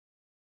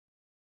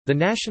The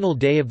National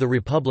Day of the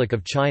Republic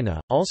of China,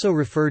 also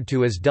referred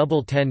to as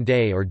Double Ten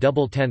Day or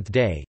Double Tenth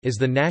Day, is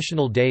the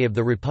National Day of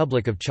the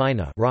Republic of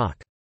China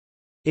 (ROC).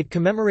 It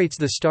commemorates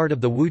the start of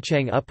the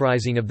Wuchang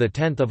Uprising of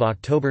 10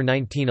 October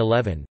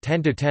 1911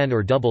 10-10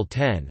 or Double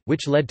Ten,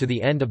 which led to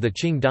the end of the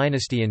Qing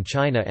dynasty in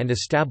China and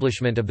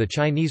establishment of the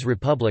Chinese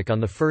Republic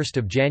on 1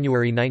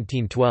 January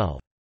 1912.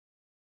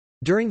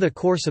 During the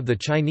course of the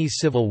Chinese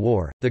Civil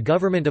War, the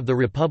government of the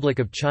Republic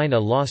of China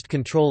lost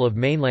control of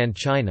mainland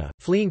China,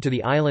 fleeing to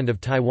the island of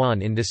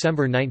Taiwan in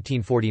December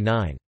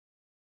 1949.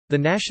 The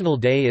National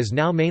Day is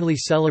now mainly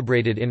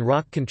celebrated in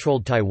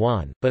ROC-controlled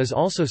Taiwan, but is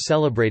also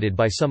celebrated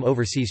by some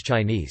overseas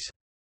Chinese.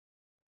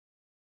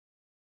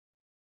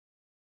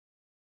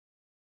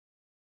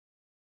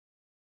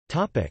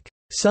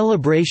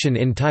 Celebration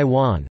in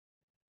Taiwan.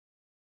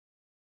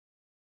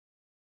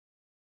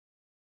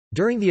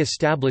 During the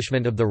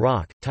establishment of the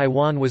ROC,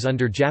 Taiwan was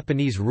under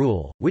Japanese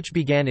rule, which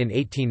began in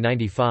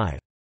 1895.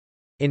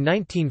 In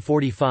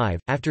 1945,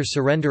 after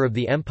surrender of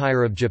the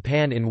Empire of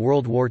Japan in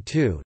World War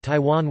II,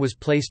 Taiwan was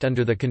placed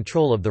under the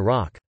control of the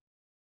ROC.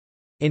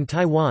 In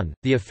Taiwan,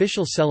 the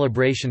official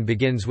celebration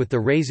begins with the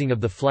raising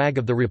of the flag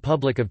of the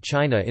Republic of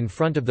China in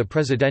front of the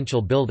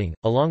presidential building,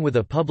 along with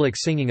a public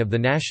singing of the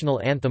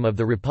national anthem of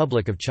the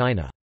Republic of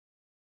China.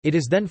 It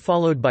is then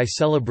followed by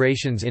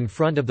celebrations in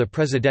front of the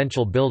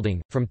presidential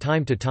building. From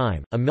time to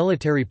time, a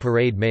military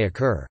parade may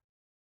occur.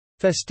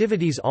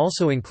 Festivities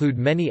also include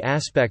many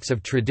aspects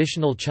of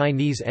traditional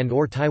Chinese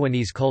and/or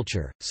Taiwanese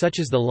culture, such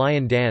as the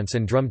lion dance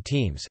and drum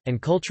teams,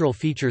 and cultural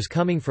features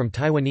coming from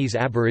Taiwanese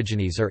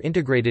Aborigines are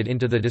integrated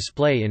into the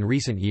display in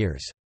recent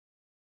years.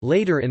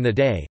 Later in the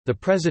day, the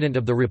President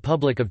of the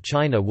Republic of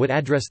China would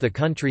address the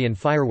country and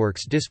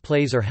fireworks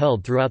displays are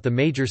held throughout the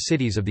major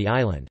cities of the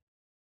island.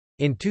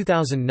 In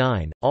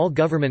 2009, all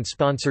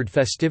government-sponsored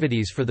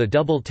festivities for the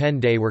Double Ten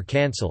Day were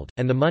cancelled,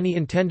 and the money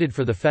intended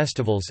for the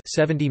festivals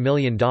 $70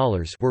 million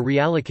were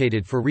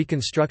reallocated for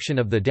reconstruction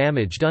of the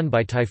damage done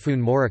by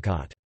Typhoon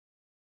Morakot.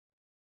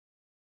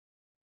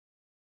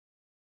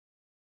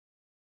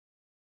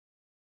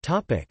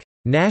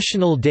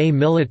 National Day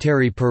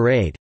Military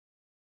Parade.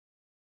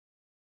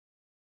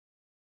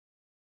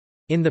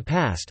 In the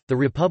past, the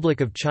Republic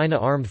of China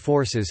Armed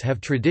Forces have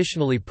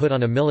traditionally put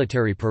on a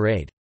military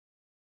parade.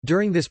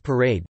 During this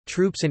parade,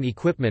 troops and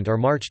equipment are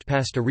marched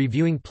past a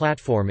reviewing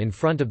platform in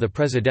front of the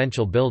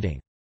presidential building.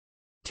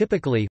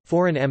 Typically,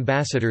 foreign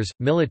ambassadors,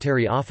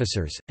 military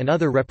officers, and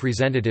other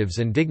representatives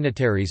and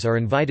dignitaries are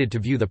invited to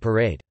view the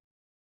parade.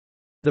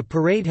 The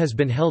parade has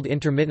been held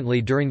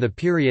intermittently during the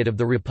period of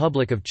the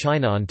Republic of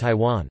China on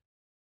Taiwan.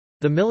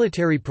 The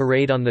military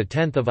parade on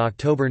 10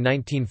 October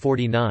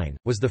 1949,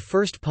 was the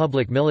first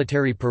public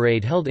military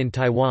parade held in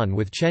Taiwan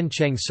with Chen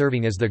Cheng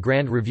serving as the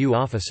Grand Review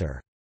Officer.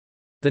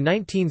 The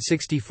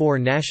 1964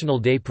 National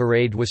Day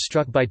Parade was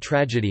struck by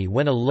tragedy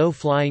when a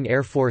low-flying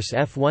Air Force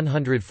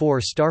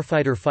F-104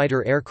 Starfighter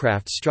fighter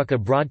aircraft struck a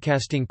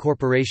Broadcasting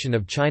Corporation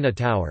of China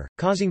tower,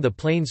 causing the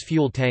plane's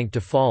fuel tank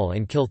to fall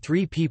and kill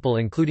 3 people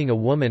including a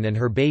woman and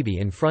her baby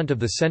in front of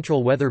the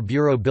Central Weather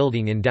Bureau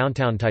building in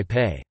downtown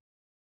Taipei.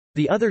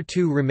 The other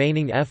 2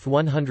 remaining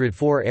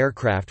F-104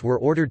 aircraft were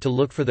ordered to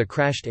look for the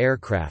crashed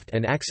aircraft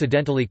and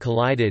accidentally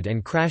collided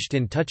and crashed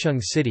in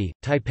Taichung City,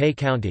 Taipei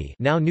County,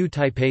 now New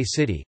Taipei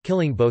City,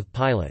 killing both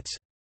pilots.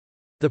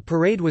 The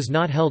parade was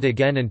not held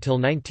again until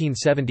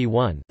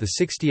 1971, the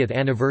 60th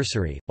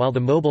anniversary, while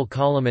the mobile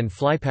column and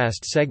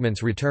flypast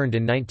segments returned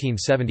in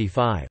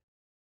 1975.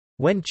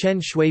 When Chen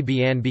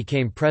Shui-bian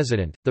became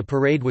president, the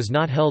parade was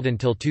not held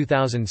until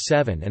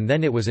 2007 and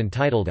then it was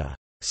entitled a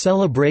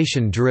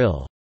celebration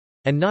drill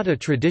and not a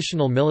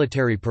traditional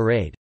military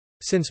parade.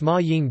 Since Ma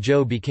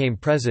Ying-jeou became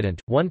president,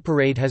 one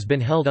parade has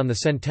been held on the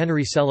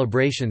centenary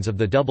celebrations of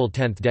the Double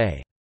Tenth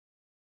Day.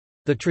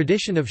 The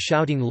tradition of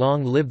shouting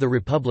 "Long live the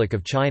Republic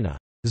of China,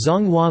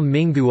 Zhonghua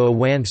Minguo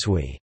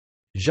Wansui,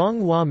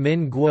 Zhonghua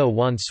Min Guo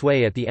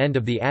Wansui" at the end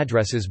of the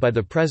addresses by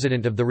the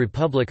President of the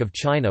Republic of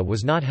China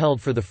was not held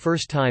for the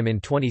first time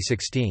in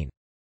 2016.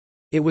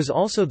 It was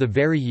also the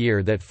very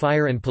year that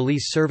fire and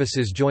police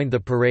services joined the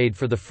parade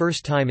for the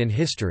first time in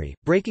history,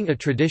 breaking a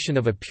tradition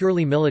of a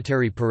purely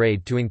military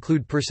parade to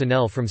include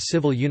personnel from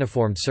civil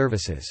uniformed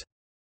services.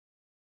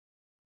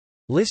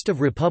 List of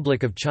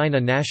Republic of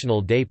China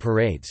National Day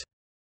parades.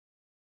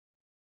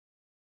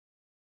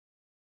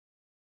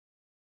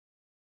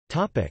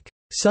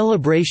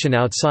 Celebration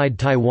outside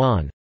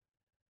Taiwan.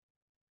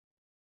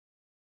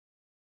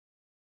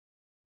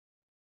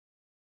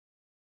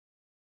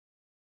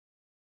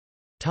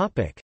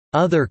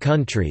 Other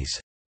countries.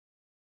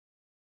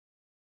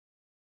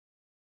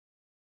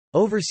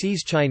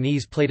 Overseas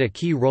Chinese played a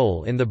key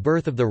role in the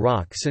birth of the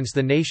ROC since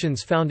the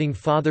nation's founding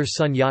father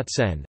Sun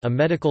Yat-sen, a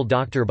medical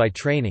doctor by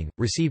training,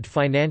 received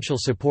financial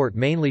support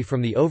mainly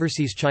from the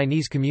overseas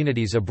Chinese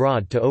communities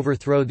abroad to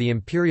overthrow the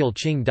imperial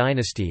Qing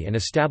dynasty and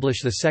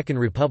establish the Second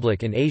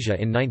Republic in Asia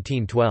in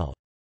 1912.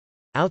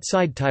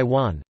 Outside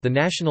Taiwan, the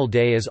National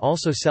Day is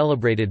also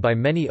celebrated by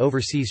many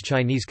overseas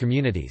Chinese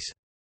communities.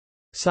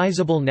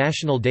 Sizable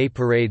National Day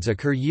parades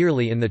occur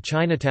yearly in the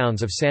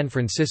Chinatowns of San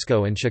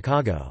Francisco and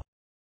Chicago.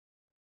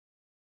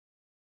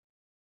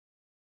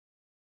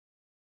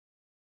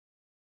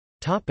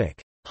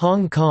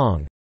 Hong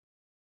Kong.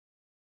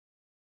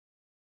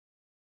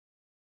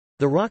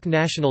 The Rock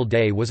National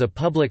Day was a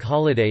public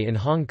holiday in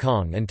Hong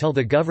Kong until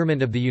the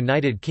government of the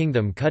United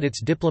Kingdom cut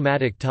its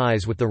diplomatic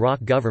ties with the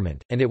Rock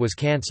government, and it was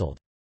cancelled.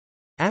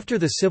 After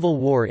the Civil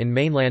War in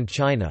mainland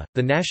China,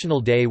 the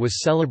National Day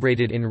was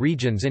celebrated in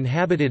regions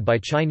inhabited by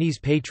Chinese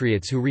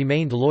patriots who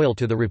remained loyal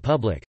to the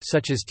Republic,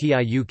 such as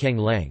Tiu Keng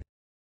Leng.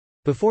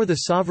 Before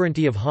the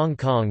sovereignty of Hong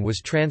Kong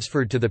was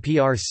transferred to the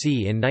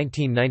PRC in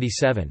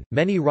 1997,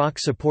 many Rock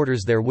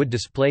supporters there would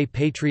display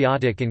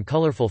patriotic and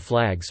colorful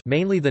flags,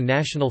 mainly the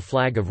national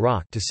flag of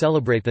Rock, to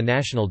celebrate the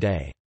National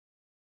Day.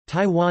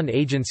 Taiwan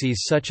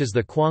agencies such as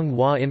the Quang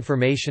Hua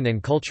Information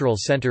and Cultural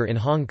Center in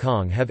Hong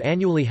Kong have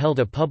annually held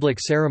a public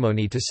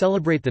ceremony to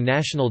celebrate the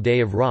National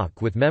Day of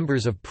Rock with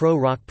members of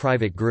pro-Rock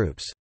private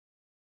groups.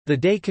 The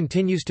day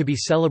continues to be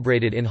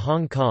celebrated in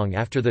Hong Kong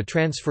after the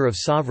transfer of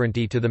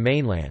sovereignty to the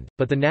mainland,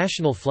 but the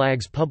national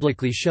flags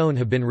publicly shown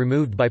have been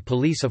removed by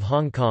police of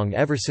Hong Kong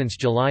ever since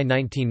July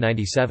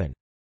 1997.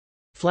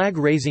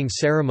 Flag-raising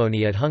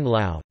ceremony at Hung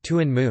Lau,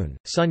 Tuan Moon,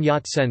 Sun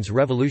Yat-sen's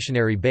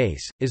revolutionary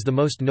base, is the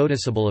most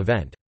noticeable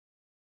event.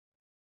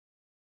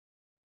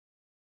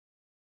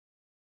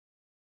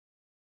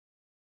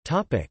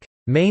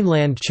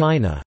 Mainland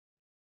China.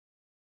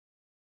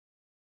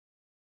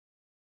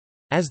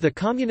 As the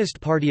Communist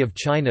Party of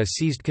China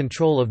seized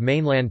control of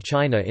mainland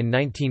China in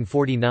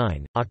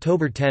 1949,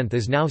 October 10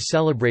 is now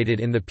celebrated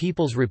in the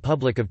People's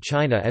Republic of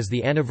China as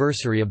the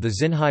anniversary of the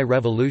Xinhai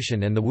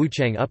Revolution and the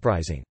Wuchang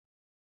Uprising.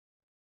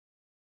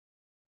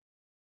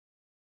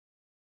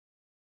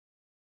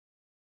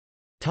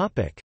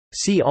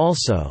 See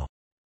also: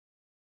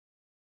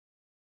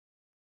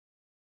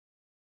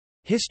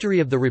 History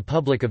of the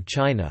Republic of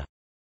China,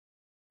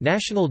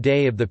 National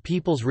Day of the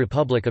People's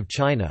Republic of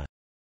China,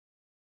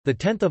 the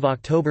 10th of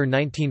October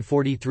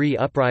 1943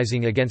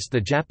 uprising against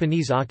the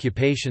Japanese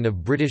occupation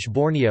of British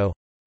Borneo,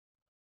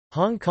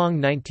 Hong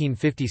Kong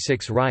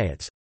 1956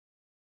 riots,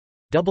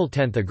 Double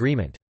Tenth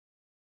Agreement.